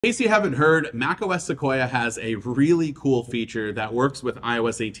In case you haven't heard, macOS Sequoia has a really cool feature that works with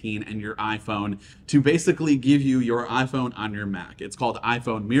iOS 18 and your iPhone to basically give you your iPhone on your Mac. It's called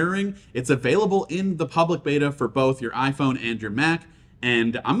iPhone mirroring. It's available in the public beta for both your iPhone and your Mac.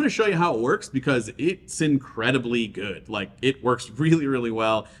 And I'm going to show you how it works because it's incredibly good. Like, it works really, really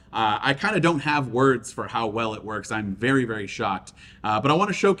well. I kind of don't have words for how well it works. I'm very, very shocked. But I want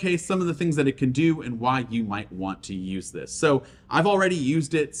to showcase some of the things that it can do and why you might want to use this. So I've already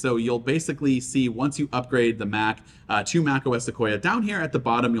used it. So you'll basically see once you upgrade the Mac to macOS Sequoia, down here at the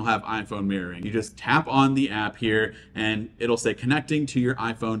bottom, you'll have iPhone mirroring. You just tap on the app here and it'll say connecting to your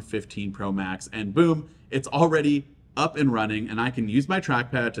iPhone 15 Pro Max, and boom, it's already up and running, and I can use my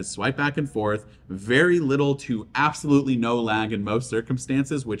trackpad to swipe back and forth. Very little to absolutely no lag in most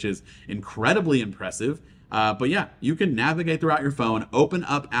circumstances, which is incredibly impressive. But yeah, you can navigate throughout your phone, open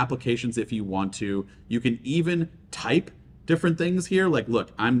up applications if you want to. You can even type different things here. Like,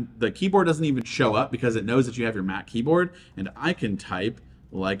 look, the keyboard doesn't even show up because it knows that you have your Mac keyboard, and I can type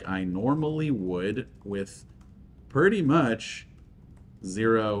like I normally would with pretty much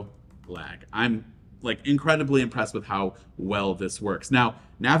zero lag. I'm like incredibly impressed with how well this works. Now,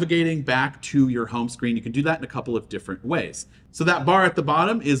 navigating back to your home screen, you can do that in a couple of different ways. So that bar at the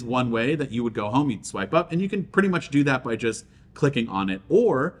bottom is one way that you would go home. You'd swipe up, and you can pretty much do that by just clicking on it.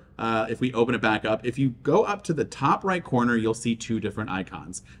 Or if we open it back up, if you go up to the top right corner, you'll see two different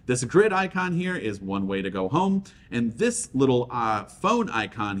icons. This grid icon here is one way to go home, and this little phone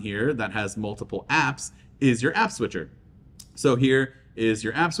icon here that has multiple apps is your app switcher. So here is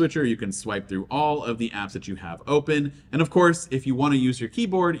your app switcher. You can swipe through all of the apps that you have open. And of course, if you want to use your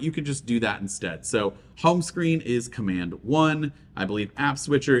keyboard, you can just do that instead. So home screen is Command 1. I believe app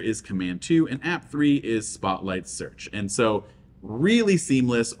switcher is Command 2, and app 3 is Spotlight Search. And so really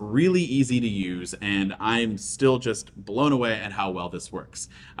seamless, really easy to use, and I'm still just blown away at how well this works.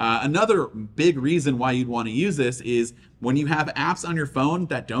 Another big reason why you'd want to use this is when you have apps on your phone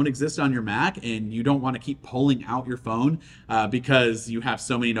that don't exist on your Mac and you don't want to keep pulling out your phone because you have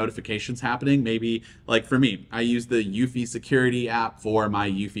so many notifications happening. Maybe, like for me, I use the Eufy security app for my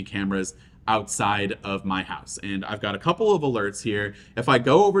Eufy cameras outside of my house, and I've got a couple of alerts here. If I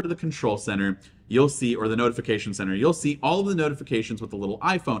go over to the control center, you'll see, or the notification center, you'll see all of the notifications with the little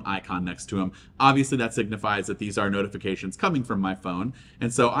iPhone icon next to them. Obviously, that signifies that these are notifications coming from my phone.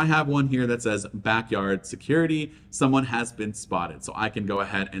 And so I have one here that says backyard security. Someone has been spotted. So I can go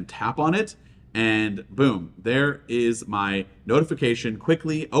ahead and tap on it, and boom, there is my notification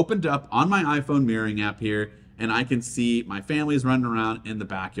quickly opened up on my iPhone mirroring app here, and I can see my family's running around in the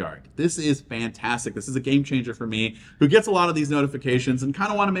backyard. This is fantastic. This is a game changer for me, who gets a lot of these notifications and kind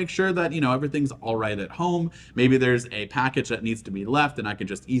of want to make sure that, you know, everything's all right at home. Maybe there's a package that needs to be left, and I can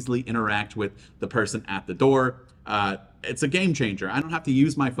just easily interact with the person at the door. It's a game changer. I don't have to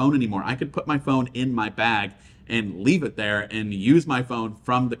use my phone anymore. I could put my phone in my bag and leave it there and use my phone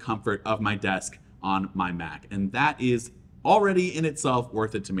from the comfort of my desk on my Mac. And that is already in itself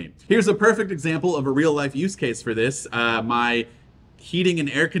worth it to me. Here's a perfect example of a real life use case for this. My heating and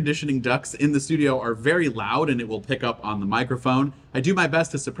air conditioning ducts in the studio are very loud, and it will pick up on the microphone. I do my best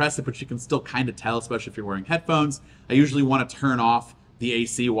to suppress it, but you can still kind of tell, especially if you're wearing headphones. I usually want to turn off the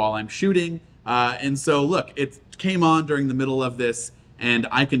AC while I'm shooting. And so look, it came on during the middle of this, and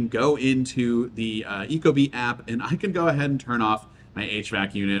I can go into the Ecobee app, and I can go ahead and turn off my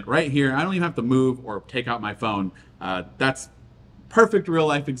HVAC unit right here. I don't even have to move or take out my phone. That's perfect real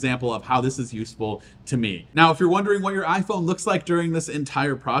life example of how this is useful to me. Now, if you're wondering what your iPhone looks like during this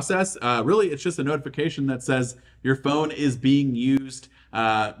entire process, really it's just a notification that says your phone is being used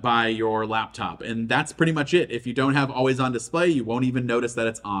by your laptop. And that's pretty much it. If you don't have always on display, you won't even notice that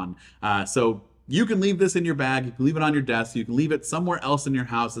it's on. So you can leave this in your bag, you can leave it on your desk, you can leave it somewhere else in your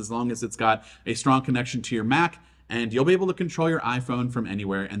house as long as it's got a strong connection to your Mac, and you'll be able to control your iPhone from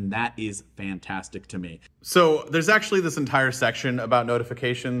anywhere, and that is fantastic to me. So there's actually this entire section about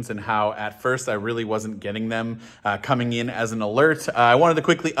notifications and how at first I really wasn't getting them coming in as an alert. I wanted to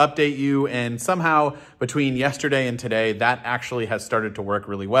quickly update you, and somehow between yesterday and today, that actually has started to work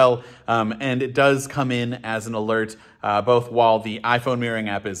really well. And it does come in as an alert both while the iPhone mirroring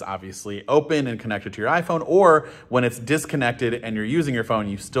app is obviously open and connected to your iPhone, or when it's disconnected and you're using your phone,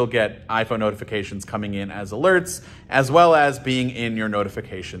 you still get iPhone notifications coming in as alerts, as well as being in your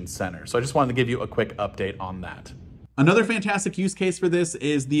notification center. So I just wanted to give you a quick update on that. Another fantastic use case for this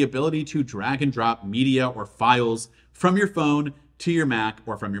is the ability to drag and drop media or files from your phone to your Mac,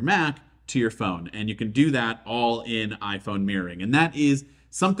 or from your Mac to your phone. And you can do that all in iPhone mirroring. And that is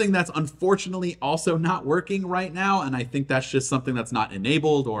something that's unfortunately also not working right now. And I think that's just something that's not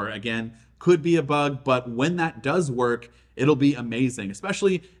enabled, or again, could be a bug, but when that does work, it'll be amazing,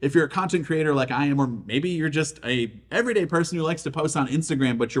 especially if you're a content creator like I am, or maybe you're just a everyday person who likes to post on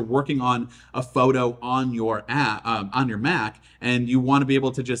Instagram, but you're working on a photo on your app, on your Mac, and you want to be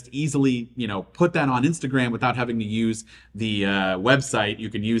able to just easily, put that on Instagram without having to use the website. You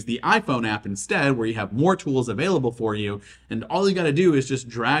can use the iPhone app instead, where you have more tools available for you, and all you got to do is just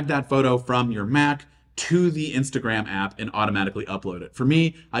drag that photo from your Mac to the Instagram app and automatically upload it. For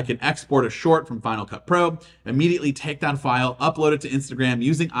me, I can export a short from Final Cut Pro, immediately take that file, upload it to Instagram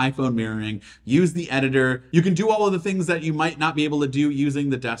using iPhone mirroring, use the editor. You can do all of the things that you might not be able to do using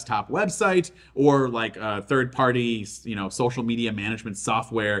the desktop website or like third-party, social media management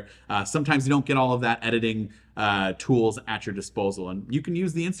software. Sometimes you don't get all of that editing tools at your disposal, and you can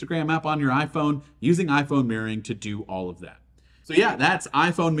use the Instagram app on your iPhone using iPhone mirroring to do all of that. So yeah, that's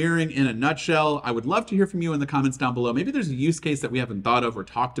iPhone mirroring in a nutshell. I would love to hear from you in the comments down below. Maybe there's a use case that we haven't thought of or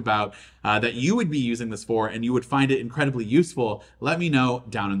talked about that you would be using this for and you would find it incredibly useful. Let me know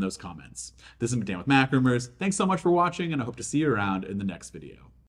down in those comments. This has been Dan with MacRumors. Thanks so much for watching, and I hope to see you around in the next video.